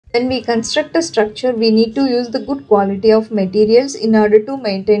When we construct a structure, we need to use the good quality of materials in order to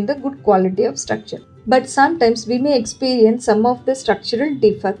maintain the good quality of structure. But sometimes we may experience some of the structural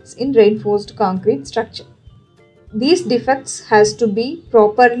defects in reinforced concrete structure. These defects has to be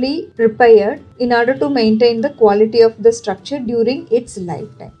properly repaired in order to maintain the quality of the structure during its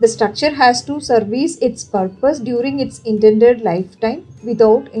lifetime. The structure has to service its purpose during its intended lifetime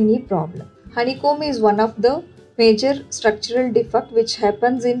without any problem. Honeycomb is one of the major structural defect which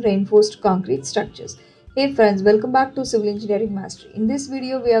happens in reinforced concrete structures. Hey friends, welcome back to Civil Engineering Mastery. In this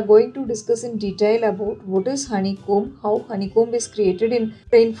video, we are going to discuss in detail about what is honeycomb, how honeycomb is created in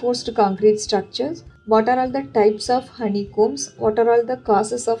reinforced concrete structures, what are all the types of honeycombs, what are all the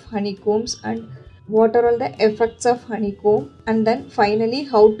causes of honeycombs, and what are all the effects of honeycomb, and then finally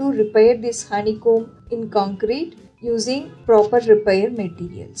how to repair this honeycomb in concrete using proper repair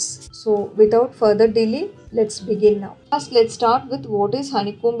materials. So without further delay, let's begin now. First, let's start with what is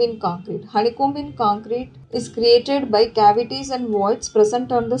honeycomb in concrete. Honeycomb in concrete is created by cavities and voids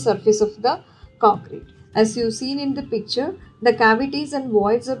present on the surface of the concrete. As you've seen in the picture, the cavities and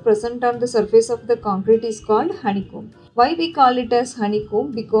voids are present on the surface of the concrete is called honeycomb. Why we call it as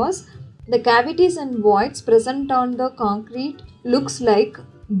honeycomb? Because the cavities and voids present on the concrete looks like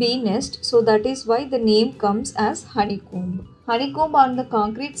bee nest, so that is why the name comes as honeycomb. Honeycomb on the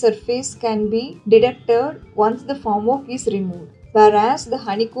concrete surface can be detected once the formwork is removed, whereas the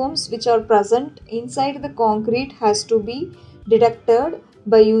honeycombs which are present inside the concrete has to be detected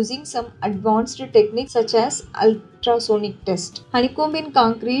by using some advanced techniques such as ultrasonic test. Honeycomb in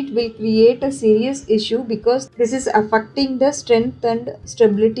concrete will create a serious issue because this is affecting the strength and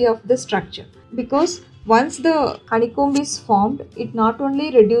stability of the structure. Because once the honeycomb is formed, it not only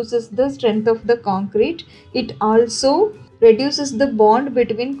reduces the strength of the concrete, it also reduces the bond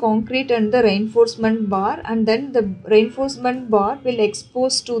between concrete and the reinforcement bar, and then the reinforcement bar will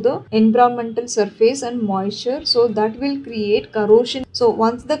expose to the environmental surface and moisture, so that will create corrosion. So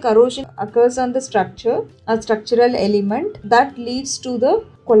once the corrosion occurs on the structure, a structural element, that leads to the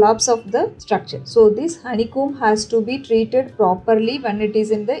collapse of the structure. So this honeycomb has to be treated properly when it is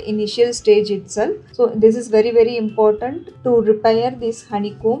in the initial stage itself. So this is very important to repair this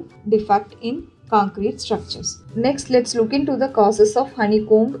honeycomb defect in concrete structures. Next, let's look into the causes of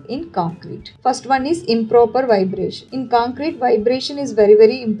honeycomb in concrete. First one is improper vibration. In concrete, vibration is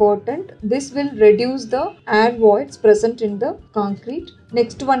very important. This will reduce the air voids present in the concrete.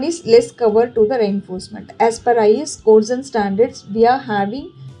 Next one is less cover to the reinforcement. As per IS codes and standards, we are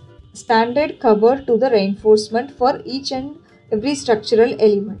having standard cover to the reinforcement for each and every structural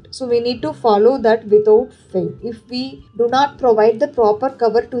element. So we need to follow that without fail. If we do not provide the proper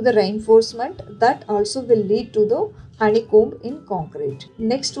cover to the reinforcement, that also will lead to the honeycomb in concrete.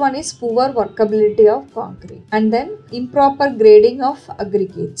 Next one is poor workability of concrete, and then improper grading of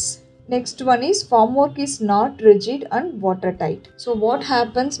aggregates. Next one is formwork is not rigid and watertight. So what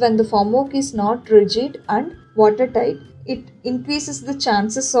happens when the formwork is not rigid and watertight? It increases the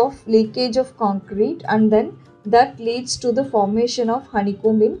chances of leakage of concrete, and then that leads to the formation of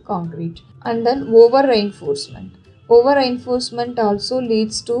honeycomb in concrete. And then over reinforcement. Over reinforcement also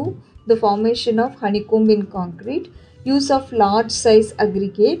leads to the formation of honeycomb in concrete. Use of large size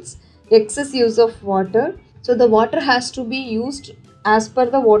aggregates, excess use of water. So the water has to be used as per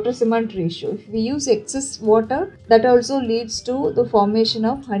the water cement ratio. If we use excess water, that also leads to the formation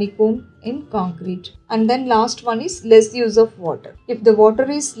of honeycomb in concrete. And then last one is less use of water. If the water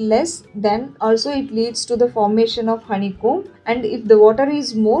is less, then also it leads to the formation of honeycomb, and if the water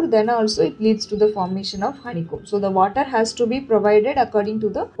is more, then also it leads to the formation of honeycomb. So the water has to be provided according to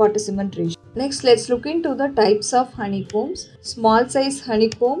the water cement ratio. Next, let's look into the types of honeycombs. Small size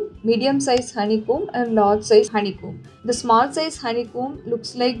honeycomb, medium size honeycomb, and large size honeycomb. The small size honeycomb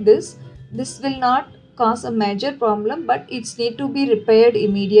looks like this. This will not cause a major problem, but it's need to be repaired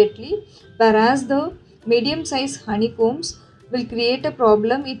immediately, whereas the medium size honeycombs will create a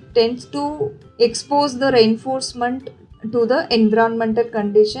problem. It tends to expose the reinforcement to the environmental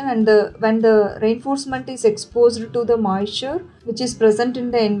condition, and when the reinforcement is exposed to the moisture which is present in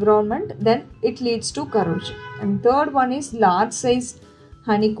the environment, then it leads to corrosion. And third one is large size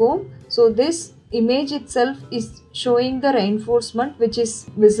honeycomb. So this image itself is showing the reinforcement which is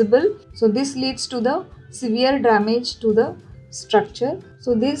visible. So this leads to the severe damage to the structure.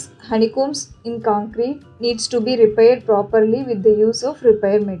 So these honeycombs in concrete needs to be repaired properly with the use of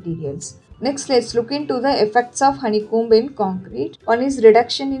repair materials. Next, let's look into the effects of honeycomb in concrete. One is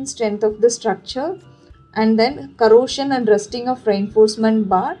reduction in strength of the structure, and then corrosion and rusting of reinforcement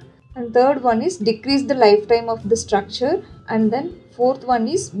bar. And third one is decrease the lifetime of the structure, and then fourth one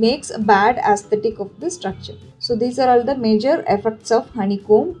is makes a bad aesthetic of the structure. So these are all the major effects of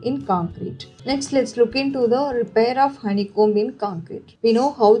honeycomb in concrete. Next, let's look into the repair of honeycomb in concrete. We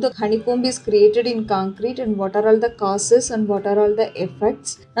know how the honeycomb is created in concrete and what are all the causes and what are all the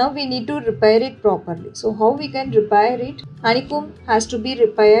effects. Now we need to repair it properly. So how we can repair it? Honeycomb has to be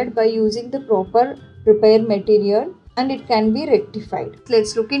repaired by using the proper repair material and it can be rectified.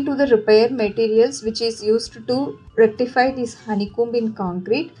 Let's look into the repair materials which is used to rectify this honeycomb in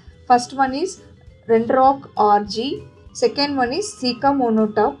concrete. First one is Fosroc RG. Second one is Sika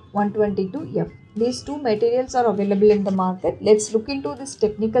Monotop 122F. These two materials are available in the market. Let's look into this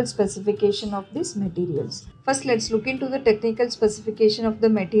technical specification of these materials. First, let's look into the technical specification of the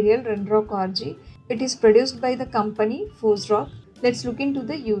material Fosroc RG. It is produced by the company Fosroc. Let's look into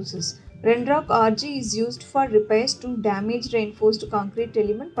the uses. Fosroc RG is used for repairs to damaged reinforced concrete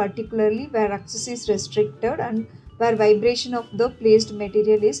element, particularly where access is restricted and where vibration of the placed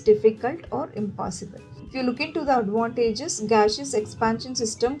material is difficult or impossible. If you look into the advantages, gaseous expansion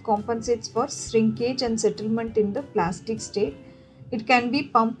system compensates for shrinkage and settlement in the plastic state. It can be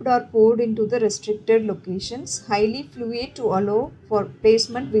pumped or poured into the restricted locations. Highly fluid to allow for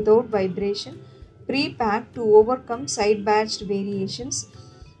placement without vibration. Pre-packed to overcome side-batched variations.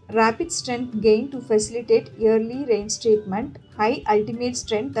 Rapid strength gain to facilitate early reinstatement. High ultimate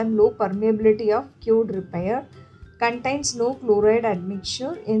strength and low permeability of cured repair. Contains no chloride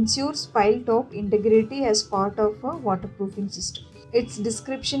admixture, ensures pile top integrity as part of a waterproofing system. Its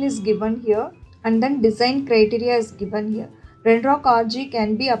description is given here and then design criteria is given here. Fosroc RG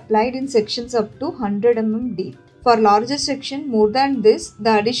can be applied in sections up to 100 mm deep. For larger section more than this,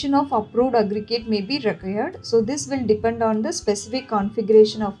 the addition of approved aggregate may be required. So this will depend on the specific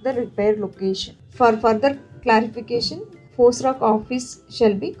configuration of the repair location. For further clarification, Fosroc office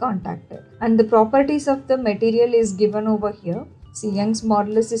shall be contacted. And the properties of the material is given over here. See, Young's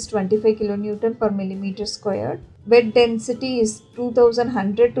modulus is 25 kN per millimeter squared. Wet density is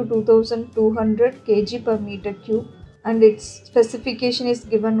 2100 to 2200 kg per meter cube. And its specification is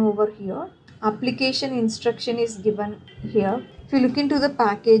given over here. Application instruction is given here. If you look into the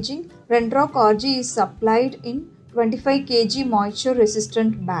packaging, Fosroc RG is supplied in 25 kg moisture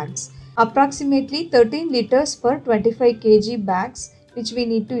resistant bags. Approximately 13 liters per 25 kg bags which we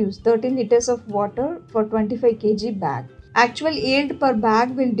need to use. 13 liters of water for 25 kg bag. Actual yield per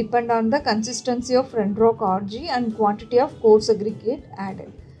bag will depend on the consistency of Fosroc RG and quantity of coarse aggregate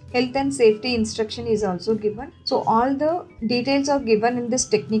added. Health and safety instruction is also given. So all the details are given in this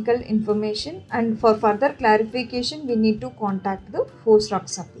technical information, and for further clarification we need to contact the Fosroc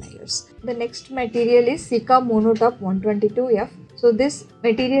suppliers. The next material is Sika Monotop 122F. So this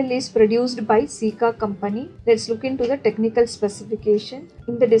material is produced by Sika company. Let's look into the technical specification.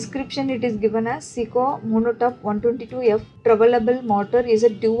 In the description it is given as Sika Monotop 122F travelable mortar is a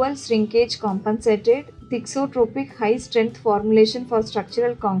dual shrinkage compensated thixotropic high strength formulation for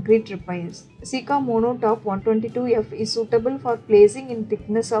structural concrete repairs. Sika Monotop 122F is suitable for placing in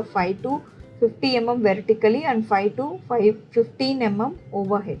thickness of 5 to 50 mm vertically and 5 to 15 mm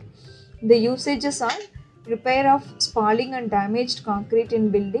overhead. The usages are repair of spalling and damaged concrete in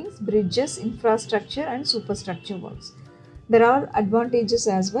buildings, bridges, infrastructure and superstructure works. There are advantages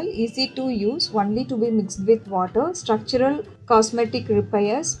as well. Easy to use, only to be mixed with water. Structural cosmetic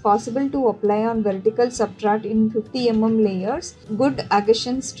repairs, possible to apply on vertical substrate in 50 mm layers. Good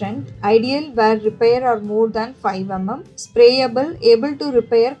adhesion strength, ideal where repair are more than 5 mm. Sprayable, able to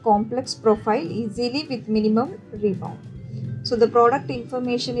repair complex profile easily with minimum rebound. So the product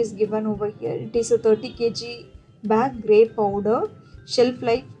information is given over here. It is a 30 kg bag, grey powder. Shelf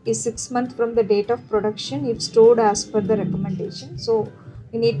life is 6 months from the date of production if stored as per the recommendation. So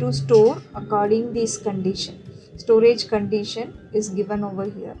we need to store according this condition. Storage condition is given over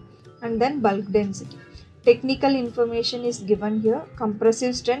here. And then bulk density. Technical information is given here.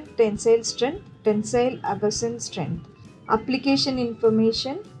 Compressive strength, tensile adhesion strength. Application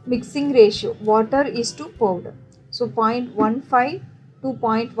information, mixing ratio, water is to powder. So 0.15 to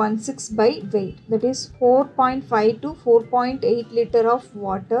 0.16 by weight, that is 4.5 to 4.8 liter of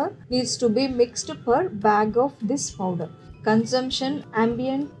water needs to be mixed per bag of this powder. Consumption,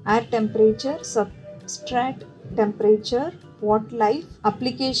 ambient air temperature, substrate temperature, watt life.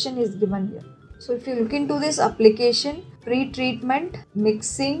 Application is given here. So if you look into this application, pre-treatment,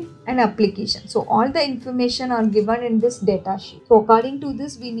 mixing and application. So all the information are given in this data sheet. So according to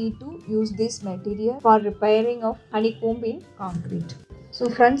this, we need to use this material for repairing of honeycomb in concrete. So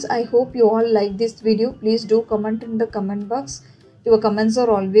friends, I hope you all like this video. Please do comment in the comment box. Your comments are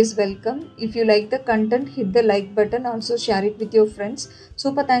always welcome. If you like the content, hit the like button. Also share it with your friends.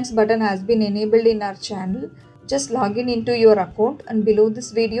 Super thanks button has been enabled in our channel. just log in into your account, and below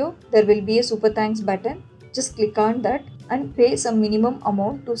this video there will be a super thanks button. Just click on that and pay some minimum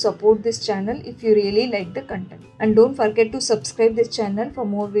amount to support this channel if you really like the content. And don't forget to subscribe this channel for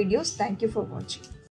more videos. Thank you for watching.